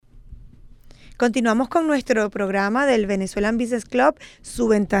Continuamos con nuestro programa del Venezuelan Business Club, su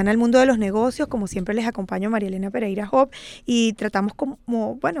ventana al mundo de los negocios. Como siempre les acompaño María Elena Pereira Hop y tratamos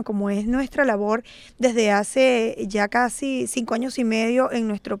como es nuestra labor desde hace ya casi 5 años y medio en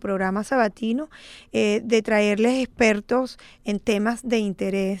nuestro programa sabatino, de traerles expertos en temas de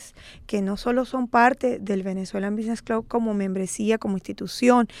interés que no solo son parte del Venezuelan Business Club como membresía, como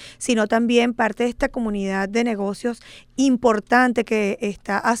institución, sino también parte de esta comunidad de negocios importante que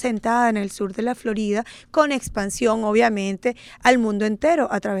está asentada en el sur de la Florida, con expansión obviamente al mundo entero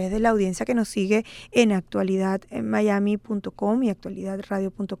a través de la audiencia que nos sigue en actualidad en miami.com y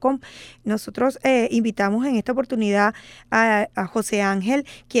actualidadradio.com. Nosotros invitamos en esta oportunidad a José Ángel,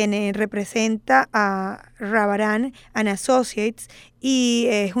 quien representa a Rabarán and Associates, y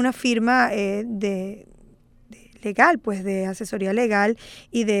es una firma de legal, pues de asesoría legal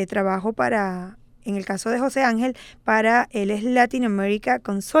y de trabajo para, en el caso de José Ángel, él es Latin America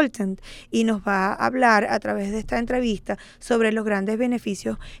Consultant y nos va a hablar a través de esta entrevista sobre los grandes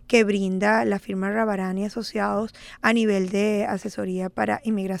beneficios que brinda la firma Rabarán y Asociados a nivel de asesoría para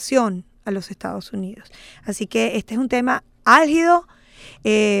inmigración a los Estados Unidos. Así que este es un tema álgido,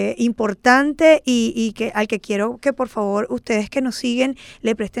 importante y al que quiero que por favor ustedes que nos siguen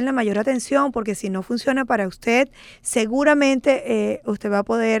le presten la mayor atención, porque si no funciona para usted, seguramente usted va a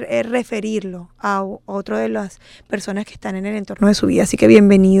poder referirlo a otro de las personas que están en el entorno de su vida. Así que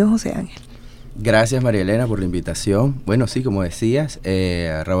bienvenido, José Ángel. Gracias, María Elena, por la invitación. Bueno, sí, como decías,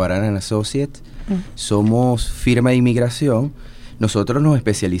 Rabarán and Associates, somos firma de inmigración. Nosotros nos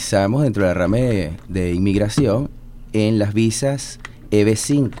especializamos dentro de la rama de inmigración en las visas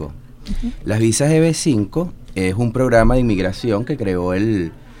EB5. Las visas EB5 es un programa de inmigración que creó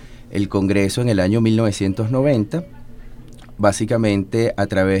el Congreso en el año 1990. Básicamente, a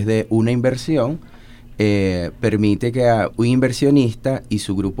través de una inversión, permite que un inversionista y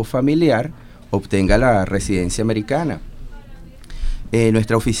su grupo familiar obtenga la residencia americana.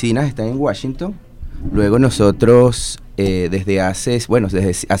 Nuestra oficina está en Washington. Luego nosotros, desde hace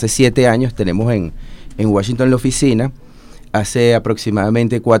 7 años, tenemos en Washington la oficina. Hace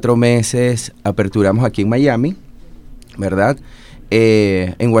aproximadamente 4 meses aperturamos aquí en Miami, ¿verdad?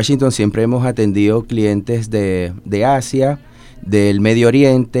 En Washington siempre hemos atendido clientes de Asia, del Medio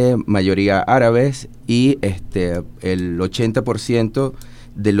Oriente, mayoría árabes, y el 80%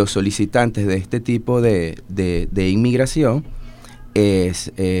 de los solicitantes de este tipo de inmigración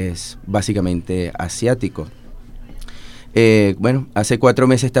es básicamente asiático. Hace 4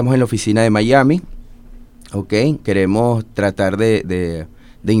 meses estamos en la oficina de Miami. Queremos tratar de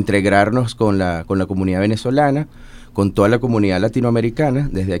integrarnos con la comunidad venezolana, con toda la comunidad latinoamericana,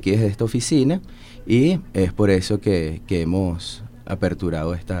 desde aquí, desde esta oficina, y es por eso que hemos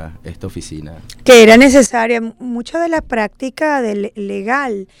aperturado esta oficina. Que era necesaria. Mucha de la práctica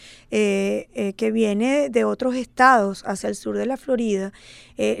legal que viene de otros estados hacia el sur de la Florida,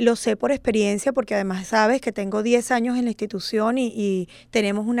 lo sé por experiencia, porque además sabes que tengo 10 años en la institución y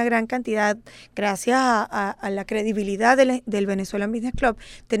tenemos una gran cantidad, gracias a la credibilidad del Venezuelan Business Club,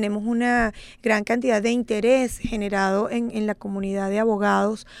 tenemos una gran cantidad de interés generado en la comunidad de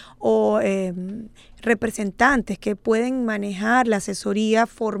abogados o representantes que pueden manejar la asesoría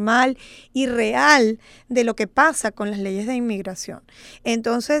formal y real de lo que pasa con las leyes de inmigración.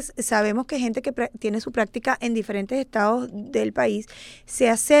 Entonces, sabemos que gente que tiene su práctica en diferentes estados del país se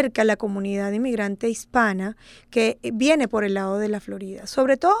acerca a la comunidad inmigrante hispana que viene por el lado de la Florida,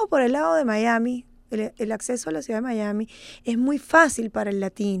 sobre todo por el lado de Miami. El acceso a la ciudad de Miami es muy fácil para el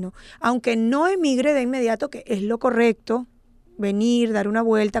latino, aunque no emigre de inmediato, que es lo correcto, venir, dar una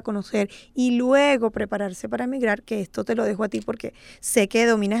vuelta, conocer y luego prepararse para emigrar, que esto te lo dejo a ti porque sé que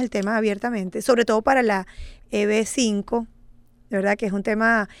dominas el tema abiertamente, sobre todo para la EB5, de verdad que es un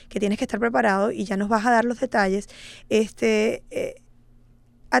tema que tienes que estar preparado y ya nos vas a dar los detalles.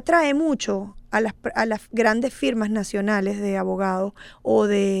 Atrae mucho a las grandes firmas nacionales de abogados o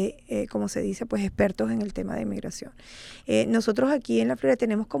de, como se dice, pues expertos en el tema de inmigración. Nosotros aquí en la Florida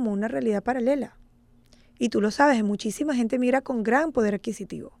tenemos como una realidad paralela. Y tú lo sabes, muchísima gente migra con gran poder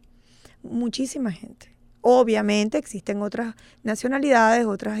adquisitivo. Muchísima gente. Obviamente existen otras nacionalidades,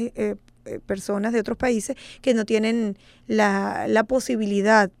 otras personas de otros países que no tienen la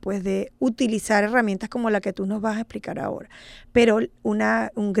posibilidad, pues, de utilizar herramientas como la que tú nos vas a explicar ahora. Pero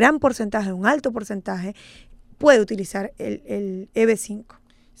un gran porcentaje, un alto porcentaje, puede utilizar el EB5.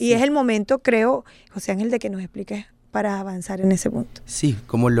 Sí. Y es el momento, creo, José Ángel, de que nos expliques para avanzar en ese punto. Sí,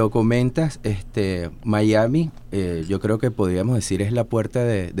 como lo comentas, Miami, yo creo que podríamos decir es la puerta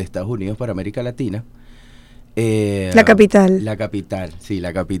de Estados Unidos para América Latina. La capital. La capital, sí,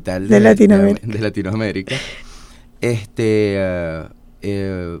 la capital de Latinoamérica. De Latinoamérica.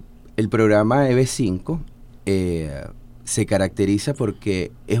 El el programa EB5 se caracteriza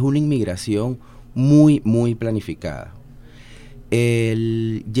porque es una inmigración muy, muy planificada.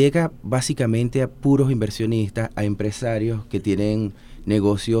 Llega básicamente a puros inversionistas, a empresarios que tienen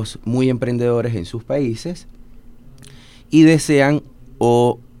negocios muy emprendedores en sus países y desean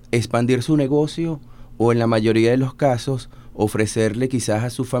o expandir su negocio o en la mayoría de los casos ofrecerle quizás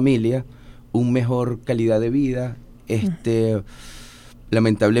a su familia una mejor calidad de vida.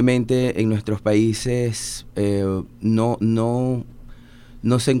 Lamentablemente en nuestros países no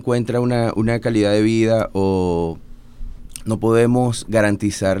se encuentra una calidad de vida, o no podemos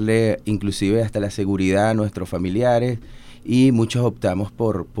garantizarle inclusive hasta la seguridad a nuestros familiares, y muchos optamos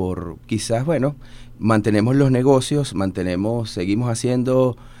por quizás, bueno, mantenemos los negocios, seguimos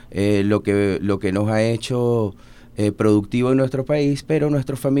haciendo lo que nos ha hecho productivo en nuestro país, pero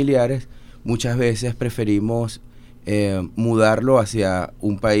nuestros familiares muchas veces preferimos mudarlo hacia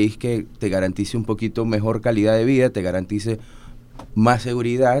un país que te garantice un poquito mejor calidad de vida, te garantice más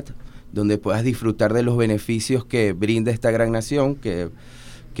seguridad, donde puedas disfrutar de los beneficios que brinda esta gran nación,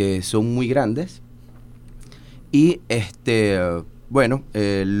 que son muy grandes. Y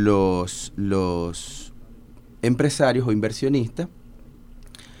los empresarios o inversionistas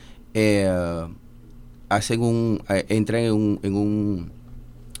entran en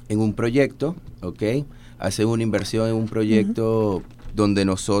un proyecto, ¿ok? Hacen una inversión en un proyecto donde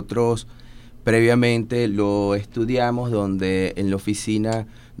nosotros previamente lo estudiamos, donde en la oficina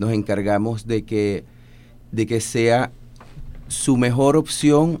nos encargamos de que sea su mejor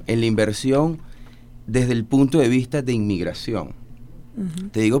opción en la inversión desde el punto de vista de inmigración.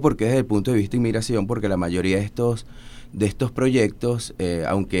 Te digo por qué desde el punto de vista de inmigración, porque la mayoría de estos proyectos,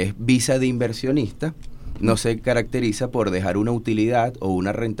 aunque es visa de inversionista, no se caracteriza por dejar una utilidad o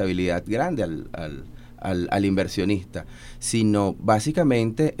una rentabilidad grande al inversionista, sino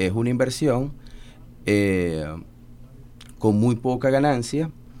básicamente es una inversión con muy poca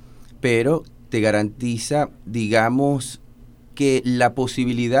ganancia, pero te garantiza, digamos, que la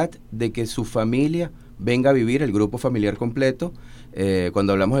posibilidad de que su familia venga a vivir, el grupo familiar completo.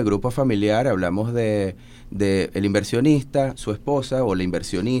 Cuando hablamos de grupo familiar, hablamos de el inversionista, su esposa, o la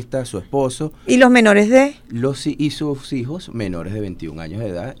inversionista, su esposo. ¿Y los menores de? Y sus hijos menores de 21 años de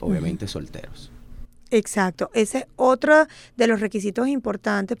edad, obviamente solteros. Exacto, ese es otro de los requisitos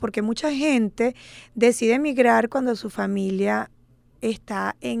importantes, porque mucha gente decide emigrar cuando su familia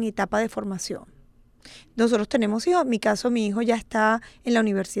está en etapa de formación. Nosotros tenemos hijos, en mi caso mi hijo ya está en la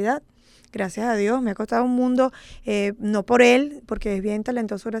universidad. Gracias a Dios, me ha costado un mundo, no por él, porque es bien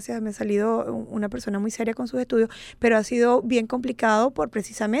talentoso, gracias, me ha salido una persona muy seria con sus estudios, pero ha sido bien complicado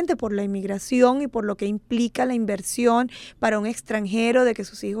precisamente por la inmigración y por lo que implica la inversión para un extranjero, de que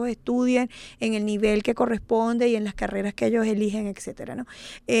sus hijos estudien en el nivel que corresponde y en las carreras que ellos eligen, etcétera, ¿no?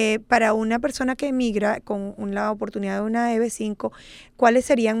 Para una persona que emigra con la oportunidad de una EB5, ¿cuáles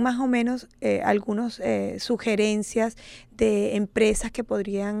serían más o menos algunas sugerencias de empresas que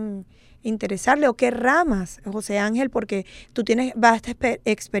podrían interesarle, o qué ramas, José Ángel, porque tú tienes vasta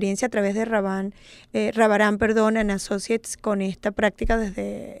experiencia a través de Rabarán and Associates con esta práctica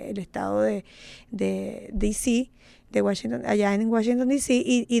desde el estado de DC, de Washington, allá en Washington DC,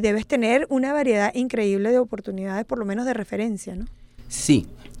 y debes tener una variedad increíble de oportunidades, por lo menos de referencia, ¿no? Sí,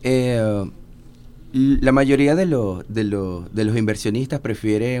 la mayoría de los inversionistas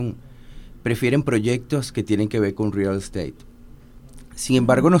prefieren proyectos que tienen que ver con real estate. Sin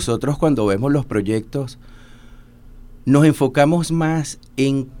embargo, nosotros cuando vemos los proyectos nos enfocamos más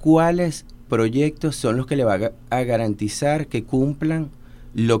en cuáles proyectos son los que le van a garantizar que cumplan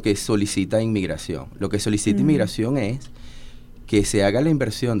lo que solicita inmigración. Lo que solicita inmigración es que se haga la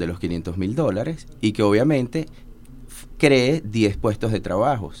inversión de los $500,000 y que obviamente cree 10 puestos de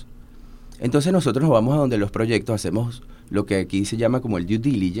trabajos. Entonces nosotros nos vamos a donde los proyectos, hacemos lo que aquí se llama como el due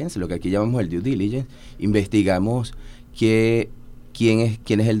diligence, investigamos quién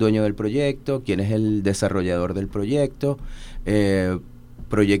es el dueño del proyecto, quién es el desarrollador del proyecto.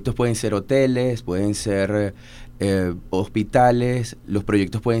 Proyectos pueden ser hoteles, pueden ser hospitales, los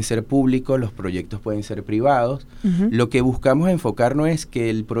proyectos pueden ser públicos, los proyectos pueden ser privados. Lo que buscamos enfocarnos es que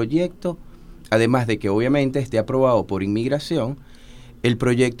el proyecto, además de que obviamente esté aprobado por inmigración, el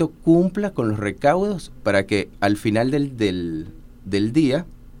proyecto cumpla con los recaudos para que al final del día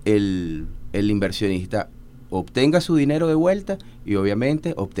el inversionista obtenga su dinero de vuelta y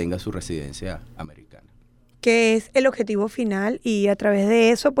obviamente obtenga su residencia americana. Que es el objetivo final, y a través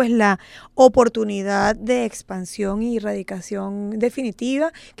de eso pues la oportunidad de expansión y radicación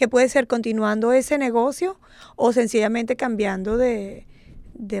definitiva, que puede ser continuando ese negocio o sencillamente cambiando de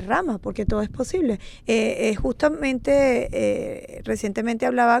de rama, porque todo es posible. Justamente recientemente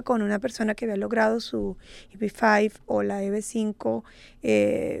hablaba con una persona que había logrado su EB5 o la EB5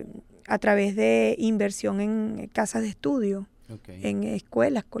 a través de inversión en casas de estudio, en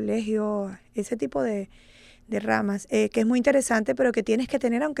escuelas, colegios, ese tipo de ramas, que es muy interesante, pero que tienes que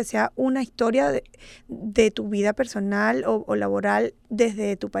tener, aunque sea una historia de tu vida personal o laboral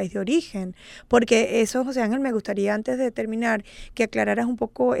desde tu país de origen, porque eso, José Ángel, me gustaría antes de terminar que aclararas un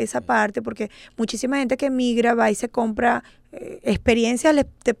poco esa parte, porque muchísima gente que migra va y se compra experiencias,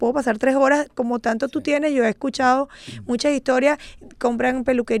 te puedo pasar 3 horas, como tanto tú tienes, yo he escuchado muchas historias, compran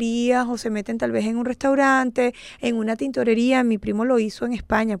peluquerías o se meten tal vez en un restaurante, en una tintorería. Mi primo lo hizo en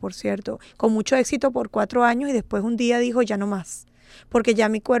España, por cierto, con mucho éxito por 4 años, y después un día dijo, ya no más, porque ya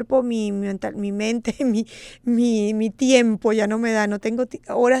mi cuerpo, mi mente, mi tiempo ya no me da, no tengo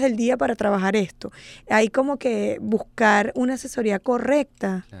horas del día para trabajar esto. Hay como que buscar una asesoría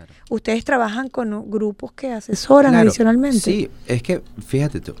correcta. Claro. Ustedes trabajan con grupos que asesoran adicionalmente. Sí, es que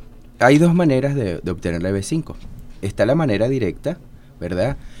fíjate tú, hay 2 maneras de obtener la EB5. Está la manera directa,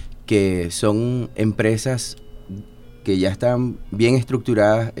 ¿verdad? Que son empresas que ya están bien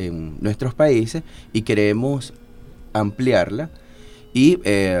estructuradas en nuestros países y queremos ampliarla. Y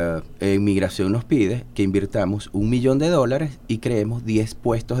Inmigración nos pide que invirtamos $1 millón y creemos 10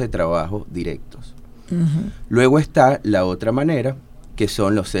 puestos de trabajo directos. Luego está la otra manera, que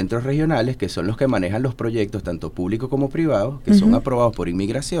son los centros regionales, que son los que manejan los proyectos, tanto públicos como privados, que son aprobados por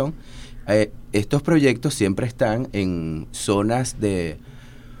Inmigración. Estos proyectos siempre están en zonas de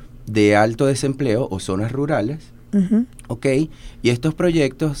alto desempleo o zonas rurales. ¿Ok? Y estos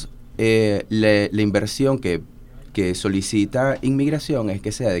proyectos, la inversión que solicita Inmigración es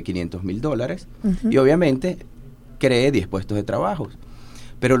que sea de $500,000 y obviamente cree 10 puestos de trabajo.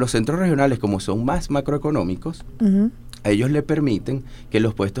 Pero los centros regionales, como son más macroeconómicos, a ellos le permiten que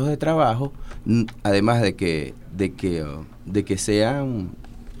los puestos de trabajo, además de que sean,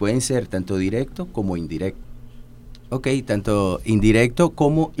 pueden ser tanto directos como indirectos. Ok, tanto indirecto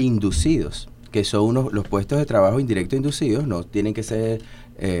como inducidos, que son los puestos de trabajo indirectos inducidos, no tienen que ser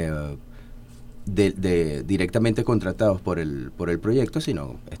directamente contratados por el proyecto,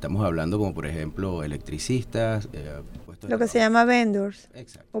 sino estamos hablando como por ejemplo electricistas, lo que se llama vendors.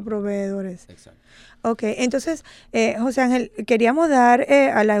 Exacto. O proveedores. Exacto. Ok, entonces, José Ángel, queríamos dar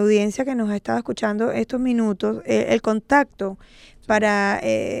a la audiencia que nos ha estado escuchando estos minutos el contacto para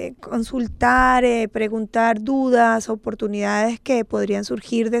consultar, preguntar dudas, oportunidades que podrían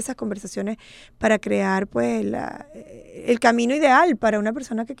surgir de esas conversaciones para crear pues el camino ideal para una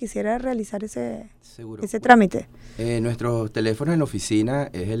persona que quisiera realizar ese trámite. Nuestro teléfono en la oficina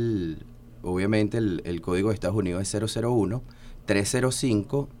es obviamente el código de Estados Unidos es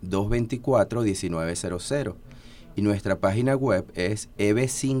 001-305-224-1900 y nuestra página web es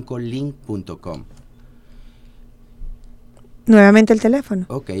eb5link.com. Nuevamente el teléfono.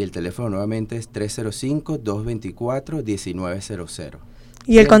 Ok, el teléfono nuevamente es 305-224-1900.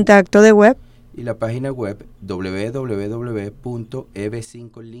 ¿Y el contacto de web? Y la página web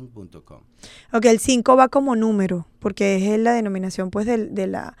www.eb5link.com. Ok, el 5 va como número, porque es la denominación pues de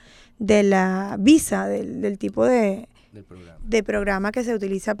la visa, del tipo de programa que se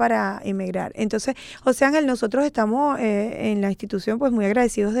utiliza para emigrar. Entonces, José Ángel, nosotros estamos en la institución pues muy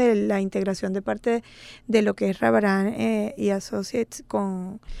agradecidos de la integración de parte de lo que es Rabarán y Associates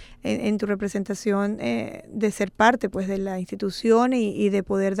en tu representación, de ser parte pues de la institución y de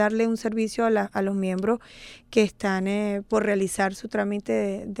poder darle un servicio a los miembros que están por realizar su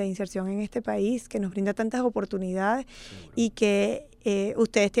trámite de inserción en este país, que nos brinda tantas oportunidades y que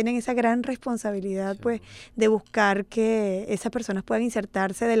ustedes tienen esa gran responsabilidad pues de buscar que esas personas puedan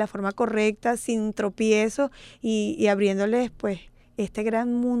insertarse de la forma correcta, sin tropiezos y abriéndoles pues este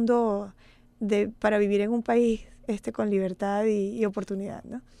gran mundo para vivir en un país con libertad y oportunidad,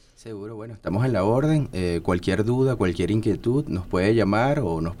 ¿no? Seguro, bueno, estamos en la orden. Cualquier duda, cualquier inquietud nos puede llamar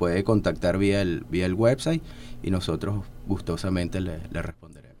o nos puede contactar vía el website y nosotros gustosamente le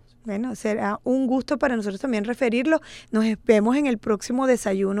responderemos. Bueno, será un gusto para nosotros también referirlo. Nos vemos en el próximo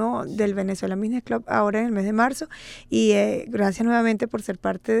desayuno del Venezuela Business Club ahora en el mes de marzo y gracias nuevamente por ser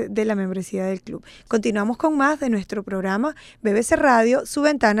parte de la membresía del club. Continuamos con más de nuestro programa BBC Radio, su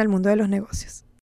ventana al mundo de los negocios.